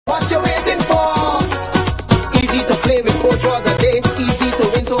What you waiting for? Easy to play with 4 draws a day. Easy to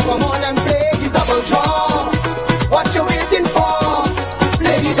win, so come on and play the double draw. What you waiting for?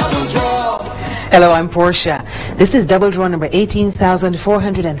 Play the double draw. Hello, I'm Portia. This is double draw number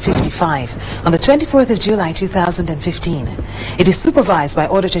 18,455 on the 24th of July 2015. It is supervised by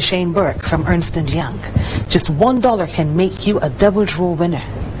Auditor Shane Burke from Ernst & Young. Just $1 can make you a double draw winner.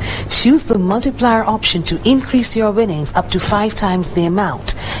 Choose the multiplier option to increase your winnings up to 5 times the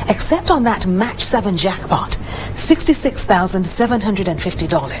amount, except on that Match 7 jackpot,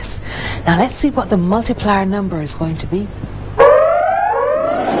 $66,750. Now let's see what the multiplier number is going to be.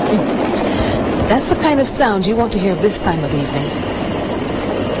 That's the kind of sound you want to hear this time of evening.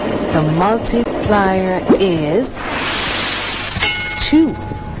 The multiplier is 2.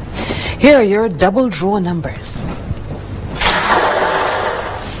 Here are your double draw numbers.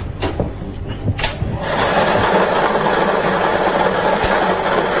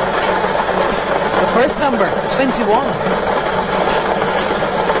 The first number, 21.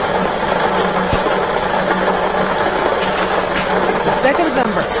 The second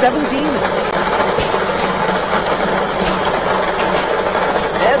number, 17.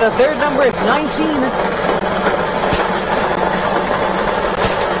 The third number is 19.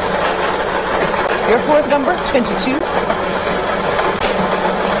 Your fourth number, 22.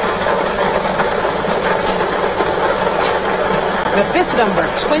 The fifth number,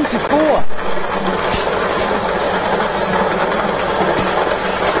 24.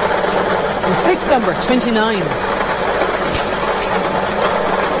 The sixth number, 29.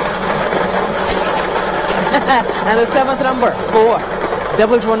 And the seventh number, 4.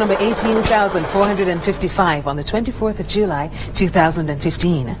 Double draw number 18,455 on the 24th of July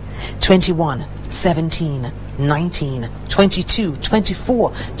 2015. 21, 17, 19, 22,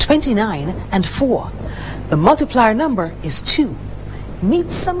 24, 29, and 4. The multiplier number is 2.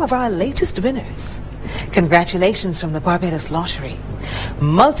 Meet some of our latest winners. Congratulations from the Barbados Lottery.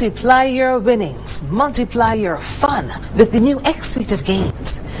 Multiply your winnings, multiply your fun with the new X suite of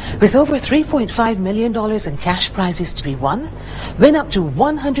games. With over $3.5 million in cash prizes to be won, win up to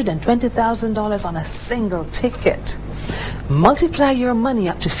 $120,000 on a single ticket. Multiply your money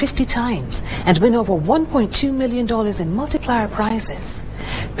up to 50 times and win over $1.2 million in multiplier prizes.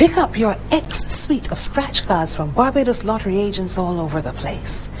 Pick up your X suite of scratch cards from Barbados Lottery agents all over the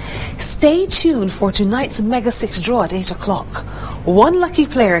place. Stay tuned for tonight's Mega 6 draw at 8 o'clock. One lucky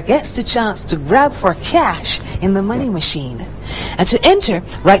player gets the chance to grab for cash in the money machine. And to enter,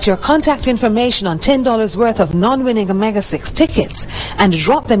 write your contact information on $10 worth of non-winning Mega 6 tickets and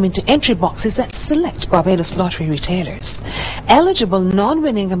drop them into entry boxes at select Barbados Lottery retailers. Eligible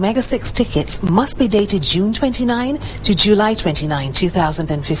non-winning Mega 6 tickets must be dated June 29 to July 29,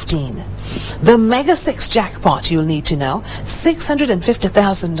 2015. The Mega 6 jackpot you'll need to know,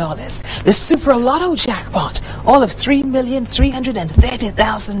 $650,000. The Super Lotto jackpot, all of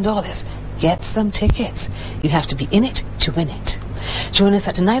 $3,330,000. Get some tickets. You have to be in it to win it. Join us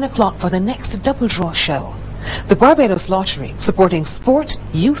at 9 o'clock for the next double draw show. The Barbados Lottery, supporting sport,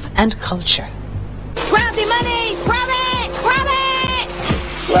 youth and culture. Grab the money! Grab it! Grab it!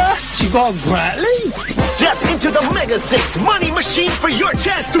 What? You got Bradley? Step into the Mega 6 money machine for your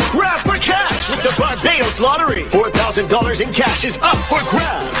chance to grab for cash with the Barbados Lottery. $4,000 in cash is up for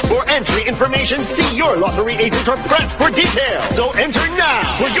grabs. For entry information, see your lottery agent or press for details. So enter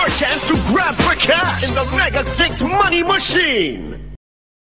now for your chance to grab for cash in the Mega 6 money machine.